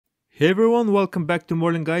Hey everyone, welcome back to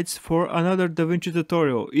Molin Guides for another Davinci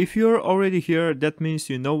tutorial. If you're already here, that means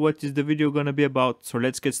you know what is the video gonna be about, so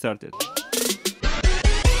let's get started.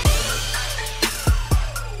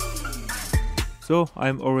 So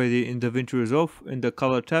I'm already in Davinci Resolve in the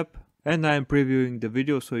color tab, and I'm previewing the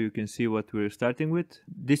video so you can see what we're starting with.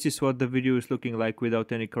 This is what the video is looking like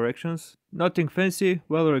without any corrections. Nothing fancy,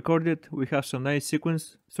 well recorded, we have some nice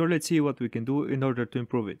sequence, so let's see what we can do in order to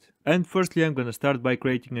improve it. And firstly I'm gonna start by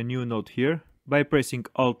creating a new node here by pressing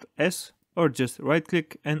Alt S or just right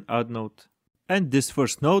click and add node. And this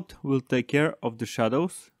first node will take care of the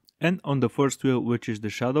shadows. And on the first wheel, which is the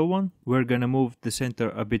shadow one, we're gonna move the center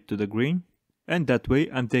a bit to the green. And that way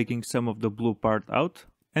I'm taking some of the blue part out.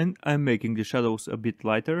 And I'm making the shadows a bit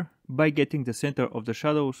lighter by getting the center of the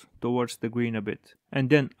shadows towards the green a bit. And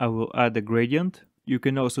then I will add a gradient. You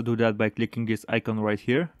can also do that by clicking this icon right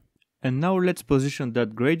here. And now let's position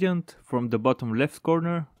that gradient from the bottom left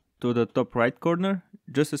corner to the top right corner,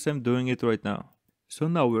 just as I'm doing it right now. So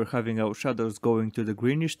now we're having our shadows going to the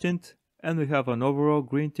greenish tint, and we have an overall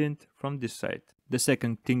green tint from this side. The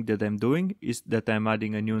second thing that I'm doing is that I'm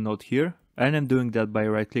adding a new node here, and I'm doing that by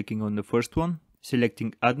right clicking on the first one,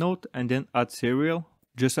 selecting add node and then add serial.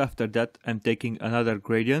 Just after that I'm taking another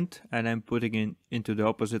gradient and I'm putting it into the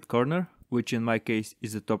opposite corner, which in my case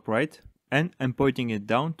is the top right, and I'm pointing it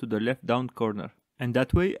down to the left down corner. And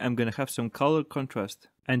that way I'm gonna have some color contrast.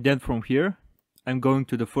 And then from here I'm going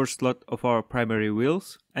to the first slot of our primary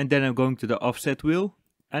wheels, and then I'm going to the offset wheel,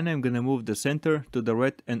 and I'm gonna move the center to the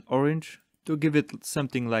red and orange to give it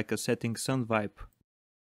something like a setting sun vibe.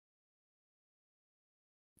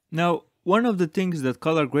 Now, one of the things that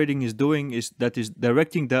color grading is doing is that is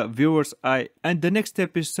directing the viewer's eye, and the next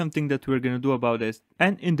step is something that we're gonna do about it.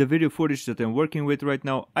 And in the video footage that I'm working with right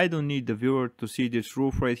now, I don't need the viewer to see this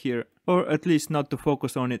roof right here, or at least not to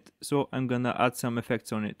focus on it, so I'm gonna add some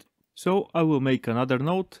effects on it. So I will make another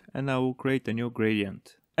node and I will create a new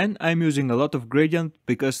gradient. And I'm using a lot of gradient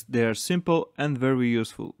because they are simple and very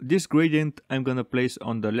useful. This gradient I'm gonna place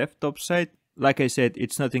on the left top side. Like I said,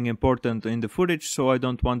 it's nothing important in the footage, so I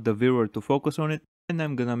don't want the viewer to focus on it, and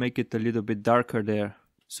I'm gonna make it a little bit darker there.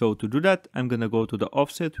 So to do that, I'm gonna go to the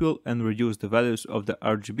offset wheel and reduce the values of the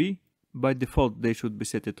RGB. By default, they should be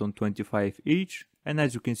set on 25 each, and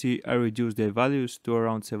as you can see, I reduced their values to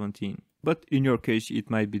around 17. But in your case, it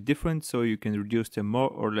might be different, so you can reduce them more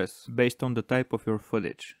or less, based on the type of your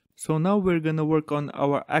footage. So now we're gonna work on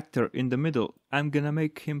our actor in the middle. I'm gonna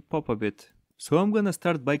make him pop a bit. So I'm gonna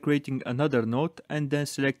start by creating another node and then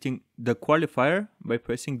selecting the qualifier by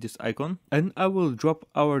pressing this icon, and I will drop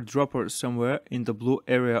our dropper somewhere in the blue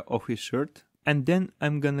area of his shirt, and then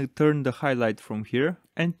I'm gonna turn the highlight from here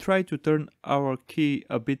and try to turn our key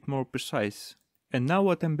a bit more precise. And now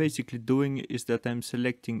what I'm basically doing is that I'm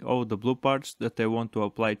selecting all the blue parts that I want to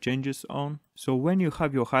apply changes on. So when you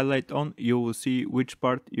have your highlight on, you will see which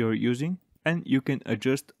part you're using, and you can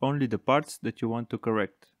adjust only the parts that you want to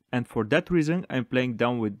correct. And for that reason, I'm playing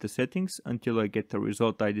down with the settings until I get the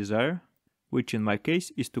result I desire, which in my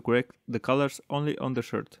case is to correct the colors only on the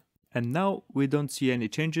shirt. And now we don't see any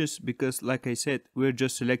changes because, like I said, we're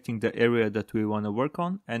just selecting the area that we want to work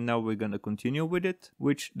on, and now we're gonna continue with it,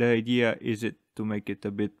 which the idea is to make it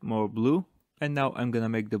a bit more blue. And now I'm gonna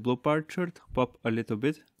make the blue part shirt pop a little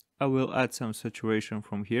bit. I will add some saturation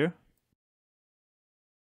from here.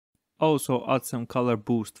 Also add some color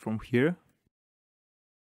boost from here.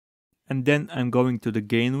 And then I'm going to the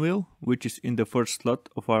gain wheel, which is in the first slot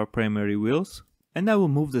of our primary wheels. And I will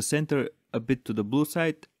move the center a bit to the blue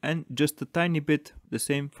side and just a tiny bit the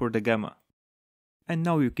same for the gamma. And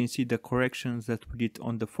now you can see the corrections that we did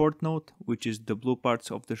on the fourth node, which is the blue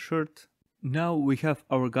parts of the shirt. Now we have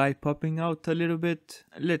our guy popping out a little bit.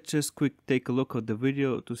 Let's just quick take a look at the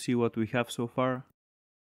video to see what we have so far.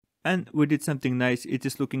 And we did something nice, it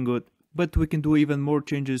is looking good. But we can do even more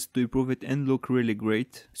changes to improve it and look really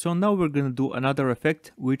great. So now we're gonna do another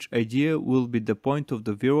effect, which idea will be the point of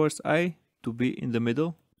the viewer's eye to be in the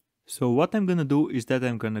middle. So what I'm gonna do is that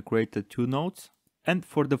I'm gonna create the two nodes. And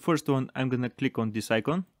for the first one, I'm gonna click on this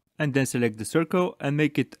icon and then select the circle and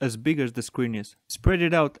make it as big as the screen is. Spread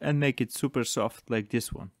it out and make it super soft like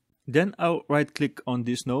this one. Then I'll right click on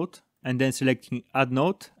this node and then selecting add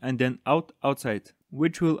node and then outside,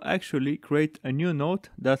 which will actually create a new node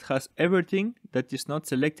that has everything that is not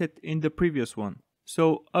selected in the previous one.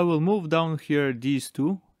 So I will move down here these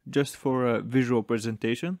two just for a visual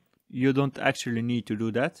presentation. You don't actually need to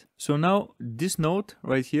do that. So now this node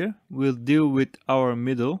right here will deal with our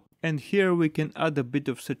middle, and here we can add a bit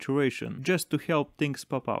of saturation just to help things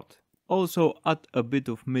pop out. Also add a bit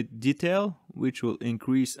of mid detail, which will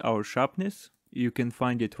increase our sharpness. You can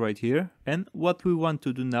find it right here. And what we want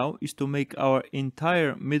to do now is to make our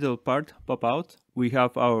entire middle part pop out. We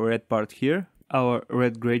have our red part here, our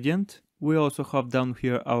red gradient. We also have down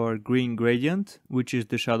here our green gradient, which is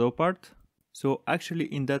the shadow part. So actually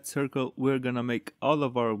in that circle we're gonna make all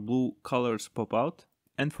of our blue colors pop out.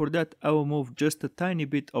 And for that I will move just a tiny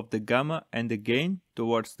bit of the gamma and the gain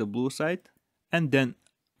towards the blue side. And then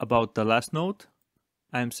about the last node,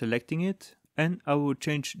 I'm selecting it and I will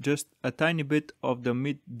change just a tiny bit of the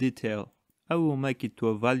mid detail. I will make it to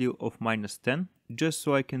a value of -10 just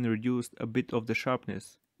so I can reduce a bit of the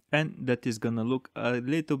sharpness. And that is gonna look a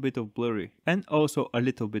little bit of blurry and also a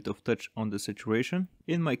little bit of touch on the saturation.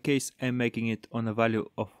 In my case I'm making it on a value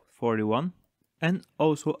of 41. And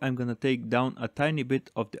also I'm gonna take down a tiny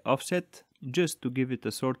bit of the offset just to give it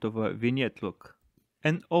a sort of a vignette look.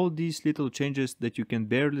 And all these little changes that you can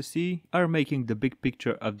barely see are making the big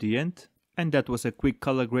picture at the end. And that was a quick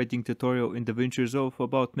color grading tutorial in Davinci Resolve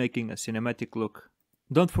about making a cinematic look.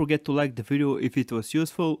 Don't forget to like the video if it was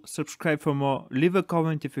useful, subscribe for more, leave a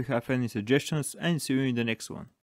comment if you have any suggestions, and see you in the next one.